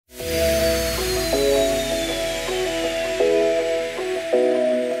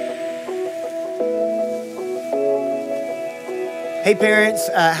Hey parents,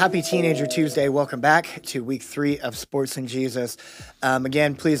 happy Teenager Tuesday. Welcome back to week 3 of Sports and Jesus.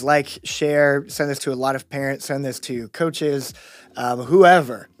 Again, please like, share, send this to a lot of parents, send this to coaches,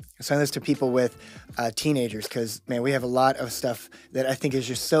 whoever. Send this to people with teenagers because, man, we have a lot of stuff that I think is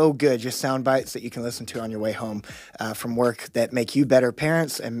just so good, just sound bites that you can listen to on your way home from work that make you better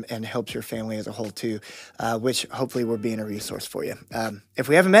parents and helps your family as a whole too, which hopefully we're being a resource for you. If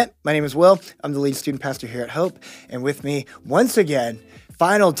we haven't met, my name is Will. I'm the lead student pastor here at Hope. And with me, once again,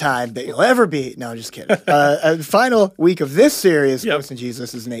 final time that you'll ever be. No, just kidding. Final week of this series, Sports and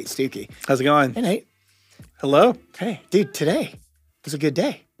Jesus, is Nate Stuckey. How's it going? Hey, Nate. Hello. Hey, dude, today was a good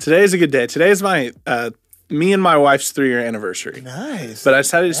day. Today is a good day. Today is my me and my wife's 3-year anniversary. Nice. But I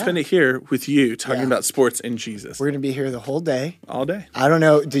decided to spend it here with you talking about sports and Jesus. We're going to be here the whole day. All day. I don't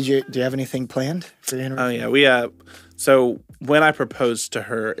know. Do you have anything planned for your anniversary? Oh, yeah. So when I proposed to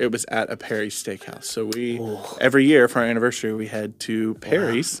her, it was at a Perry's Steakhouse. So every year for our anniversary, we head to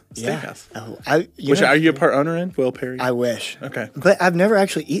Perry's Steakhouse. Oh, are you a part owner in Will Perry? I wish. Okay. But I've never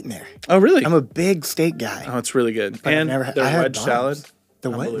actually eaten there. Oh, really? I'm a big steak guy. Oh, it's really good. But And their wedge salad. The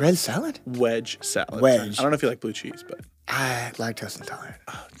what? Red salad? Wedge salad. Wedge. I don't know if you like blue cheese, but. Lactose intolerant.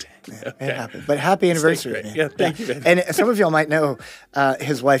 Oh, dang. Yeah, Okay. it happened. But happy anniversary, man. Yeah, thank you, man. And some of y'all might know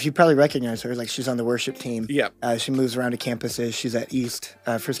his wife. You probably recognize her. Like, she's on the worship team. Yep. She moves around to campuses. She's at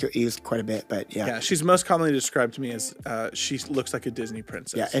Frisco East quite a bit. But yeah. Yeah, she's most commonly described to me as she looks like a Disney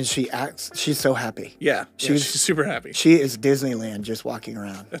princess. Yeah, and she's so happy. Yeah, she's super happy. She is Disneyland just walking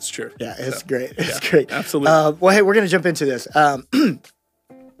around. That's true. Yeah, it's great. Yeah, It's great. absolutely. Well, hey, we're going to jump into this.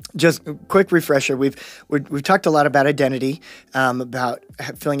 Just a quick refresher. We've talked a lot about identity, about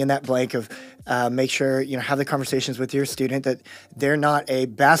filling in that blank of make sure, have the conversations with your student that they're not a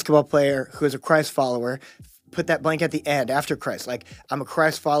basketball player who is a Christ follower. Put that blank at the end after Christ. Like, I'm a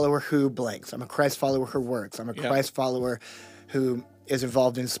Christ follower who blanks. I'm a Christ follower who works. I'm a Christ follower who is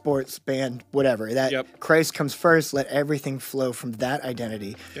involved in sports, band, whatever. That Christ comes first. Let everything flow from that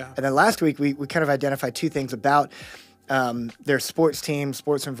identity. Yeah. And then last week, we kind of identified 2 things about their sports team,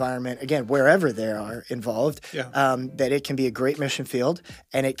 sports environment, again, wherever they are involved, that it can be a great mission field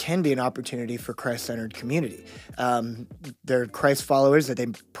and it can be an opportunity for Christ-centered community. They're Christ followers that they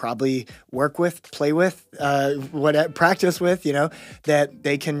probably work with, play with, practice with, that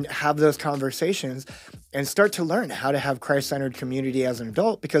they can have those conversations and start to learn how to have Christ-centered community as an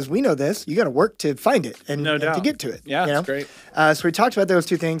adult, because we know this. You got to work to find it and to get to it. Yeah, that's great. So we talked about those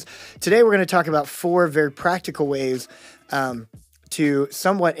 2 things. Today we're going to talk about 4 very practical ways to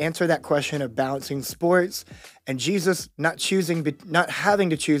somewhat answer that question of balancing sports and Jesus, not having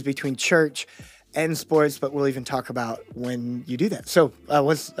to choose between church and sports, but we'll even talk about when you do that. So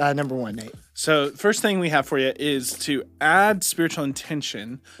what's number 1, Nate? So first thing we have for you is to add spiritual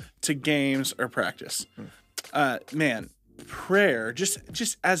intention to games or practice. Man, prayer, just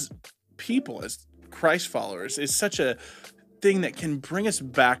as people, as Christ followers, is such a thing that can bring us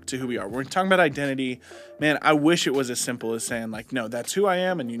back to who we are. We're talking about identity. Man, I wish it was as simple as saying, like, no, that's who I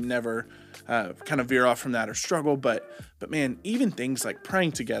am, and you never kind of veer off from that or struggle. But man, even things like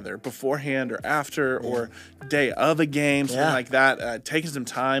praying together beforehand or after or day of a game, something like that, taking some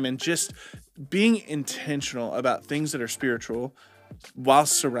time and just being intentional about things that are spiritual while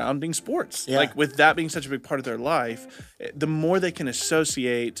surrounding sports. Like, with that being such a big part of their life, the more they can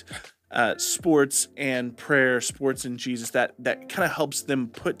associate sports and prayer, sports and Jesus, that kind of helps them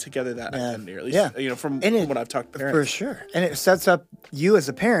put together that identity, or at least from what I've talked to parents. For sure. And it sets up you as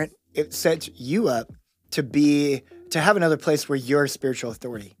a parent, it sets you up to have another place where you're spiritual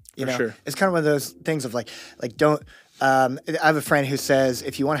authority. Sure. It's kind of one of those things of like don't I have a friend who says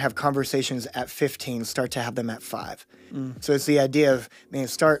if you want to have conversations at 15, start to have them at 5. So it's the idea of,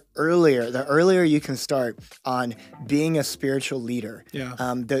 start earlier. The earlier you can start on being a spiritual leader,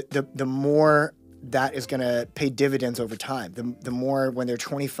 the more that is going to pay dividends over time. The more when they're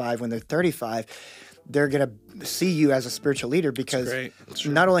 25, when they're 35, they're going to see you as a spiritual leader because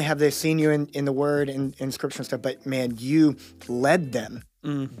not only have they seen you in the Word and in Scripture and stuff, but, man, you led them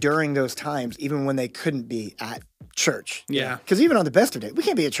during those times, even when they couldn't be at church. Yeah. Because even on the best of days, we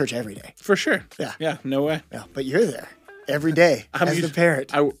can't be at church every day. For sure. Yeah. Yeah, no way. Yeah, but you're there every day as the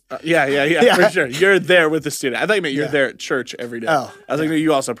parent. For sure. You're there with the student. I thought you meant you're there at church every day. Oh. I was like,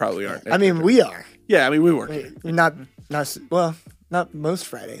 you also probably aren't. We are. Yeah, we work. Not most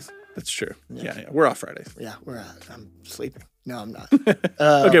Fridays. That's true. Yeah. We're off Fridays. Yeah, we're out. I'm sleeping. No, I'm not.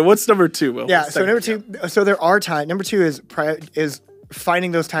 Okay, what's number 2, Will? Yeah, so number 2, so there are times. Number 2 is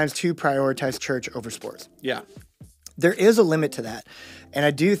finding those times to prioritize church over sports. Yeah. There is a limit to that. And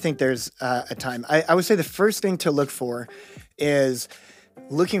I do think there's a time. I would say the first thing to look for is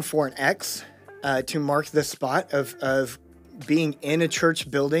looking for an X to mark the spot of being in a church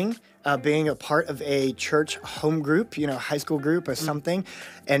building, being a part of a church home group, high school group or something,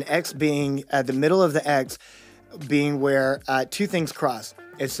 and X being the middle of the X being where two things cross.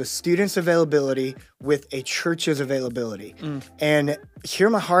 It's the student's availability with a church's availability. And hear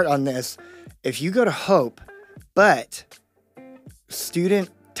my heart on this. If you go to Hope, but student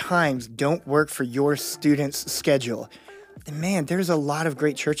times don't work for your student's schedule, man, there's a lot of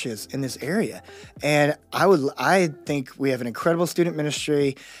great churches in this area. And I think we have an incredible student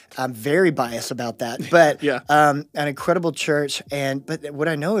ministry. I'm very biased about that, but an incredible church. But what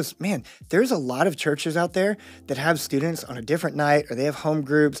I know is, man, there's a lot of churches out there that have students on a different night, or they have home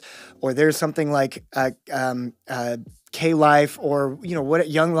groups, or there's something like K-Life or, what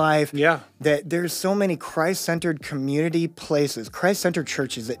Young Life. Yeah. That there's so many Christ-centered community places, Christ-centered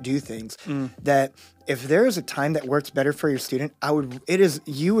churches that do things that if there is a time that works better for your student,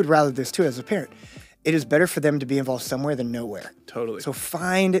 you would rather this too as a parent. It is better for them to be involved somewhere than nowhere. Totally. So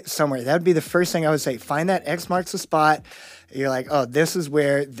find somewhere. That would be the first thing I would say. Find that X marks the spot. You're like, oh, this is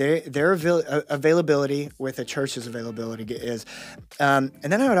where their availability with a church's availability is. And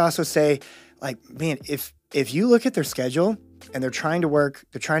then I would also say, like, man, if you look at their schedule and they're trying to work,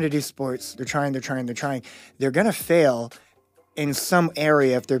 they're trying to do sports, they're trying, they're going to fail in some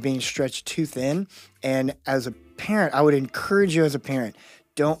area if they're being stretched too thin. And as a parent, I would encourage you as a parent,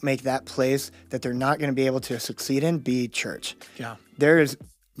 don't make that place that they're not going to be able to succeed in be church. Yeah.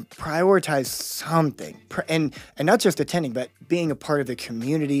 Prioritize something. And not just attending, but being a part of the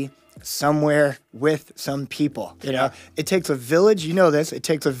community somewhere with some people. You know, it takes a village. You know this. It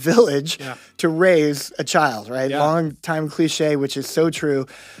takes a village to raise a child, right? Yeah. Long time cliche, which is so true.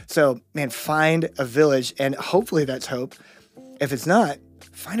 So, man, find a village, and hopefully that's Hope. If it's not,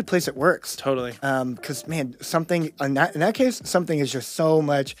 find a place that works. Totally. Because, man, something in that case, something is just so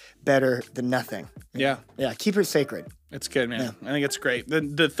much better than nothing. Yeah. Yeah. Keep it sacred. It's good, man. Yeah. I think it's great.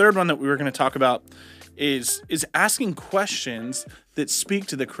 The third one that we were going to talk about is asking questions that speak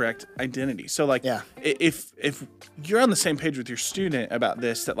to the correct identity. So, like, if you're on the same page with your student about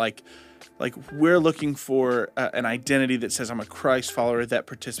this, that like we're looking for an identity that says I'm a Christ follower that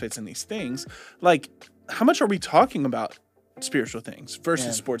participates in these things, like, how much are we talking about spiritual things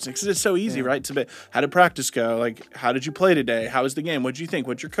versus sports things? Because it's so easy, right? To be, how did practice go? Like, how did you play today? How was the game? What did you think?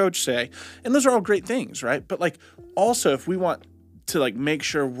 What'd your coach say? And those are all great things, right? But, like, also, if we want to, like, make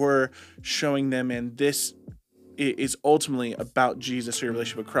sure we're showing them, and this is ultimately about Jesus or your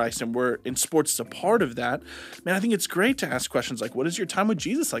relationship with Christ, and we're in sports as a part of that, man, I think it's great to ask questions like, what is your time with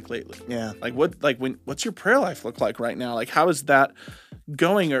Jesus like lately? Yeah. Like, what's your prayer life look like right now? Like, how is that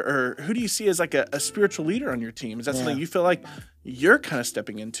going? Or who do you see as like a spiritual leader on your team? Is that something you feel like you're kind of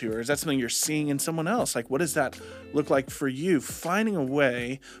stepping into, or is that something you're seeing in someone else? Like, what does that look like for you? Finding a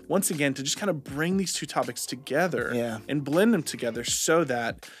way, once again, to just kind of bring these two topics together and blend them together so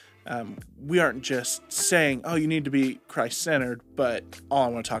that we aren't just saying, oh, you need to be Christ-centered, but all I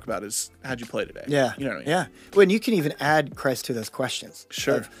want to talk about is how'd you play today? Yeah. You know what I mean? Yeah. Well, and you can even add Christ to those questions.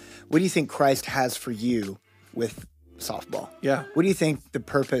 Sure. What do you think Christ has for you with softball? Yeah. What do you think the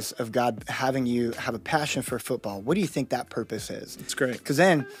purpose of God having you have a passion for football? What do you think that purpose is? It's great. Because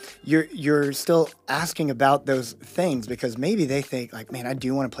then you're still asking about those things, because maybe they think like, man, I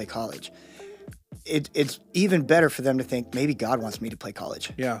do want to play college. It's even better for them to think maybe God wants me to play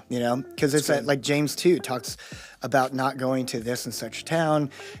college. Yeah. You know, because it's like James 2 talks about not going to this and such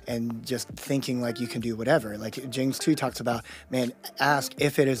town and just thinking like you can do whatever. Like James 2 talks about, man, ask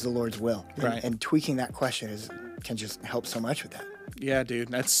if it is the Lord's will. Right. And tweaking that question can just help so much with that. Yeah, dude,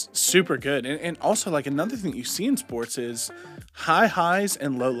 that's super good. And also, like, another thing you see in sports is high highs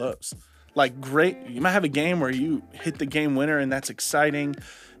and low lows. Like, great, you might have a game where you hit the game winner and that's exciting.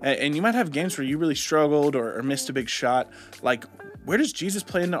 And you might have games where you really struggled or missed a big shot. Like, where does Jesus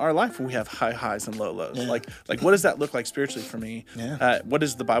play into our life when we have high highs and low lows? Yeah. Like what does that look like spiritually for me? Yeah. What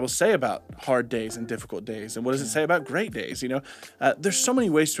does the Bible say about hard days and difficult days? And what does it say about great days? You know, there's so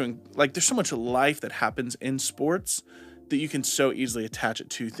many ways there's so much life that happens in sports that you can so easily attach it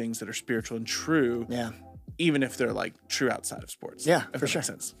to things that are spiritual and true. Yeah. Even if they're like true outside of sports. Yeah, for sure. Makes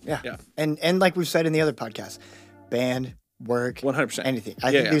sense. Yeah. And like we've said in the other podcast, band, work, 100%, anything.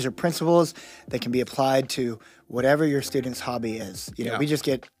 I think these are principles that can be applied to whatever your student's hobby is. You know, we just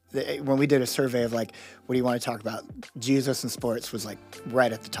get, when we did a survey of like, what do you want to talk about? Jesus and sports was like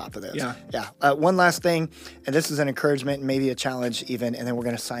right at the top of those. Yeah. Yeah. One last thing, and this is an encouragement, maybe a challenge even, and then we're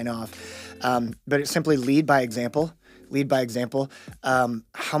going to sign off. But it's simply lead by example. Lead by example.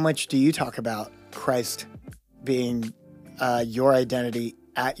 How much do you talk about Christ being your identity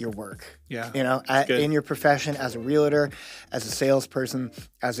at your work. Yeah. You know, good. in your profession as a realtor, as a salesperson,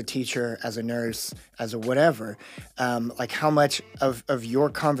 as a teacher, as a nurse, as a whatever, like how much of your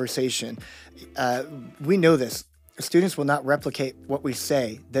conversation, we know this. Students will not replicate what we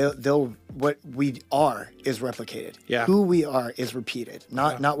say. They'll what we are is replicated. Yeah. Who we are is repeated.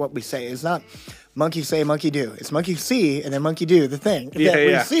 Not what we say. It's not monkey say, monkey do. It's monkey see and then monkey do the thing that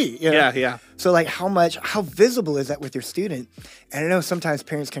we see. You know? Yeah. So like how visible is that with your student? And I know sometimes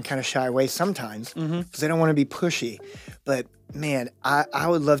parents can kind of shy away sometimes because they don't want to be pushy. But man, I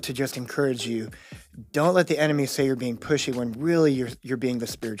would love to just encourage you. Don't let the enemy say you're being pushy when really you're being the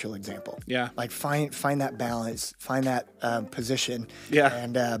spiritual example. Yeah. Like find that balance, find that position. Yeah.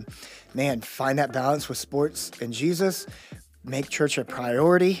 And man, find that balance with sports and Jesus. Make church a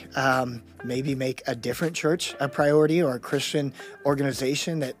priority. Maybe make a different church a priority or a Christian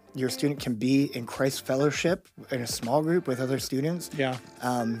organization that your student can be in Christ fellowship in a small group with other students. Yeah.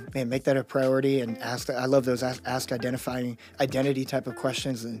 Man, make that a priority and ask. I love those ask identifying identity type of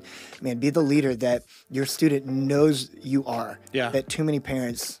questions. And man, be the leader that your student knows you are. Yeah. That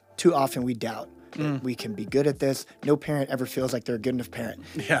too often we doubt. That we can be good at this. No parent ever feels like they're a good enough parent.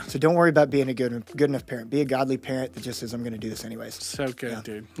 Yeah. So don't worry about being a good enough parent. Be a godly parent that just says, I'm going to do this anyways. So good,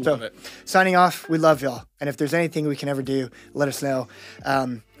 dude. So, Love it. signing off, we love y'all. And if there's anything we can ever do, let us know.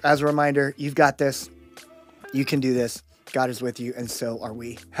 As a reminder, you've got this. You can do this. God is with you, and so are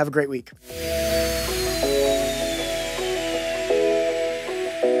we. Have a great week.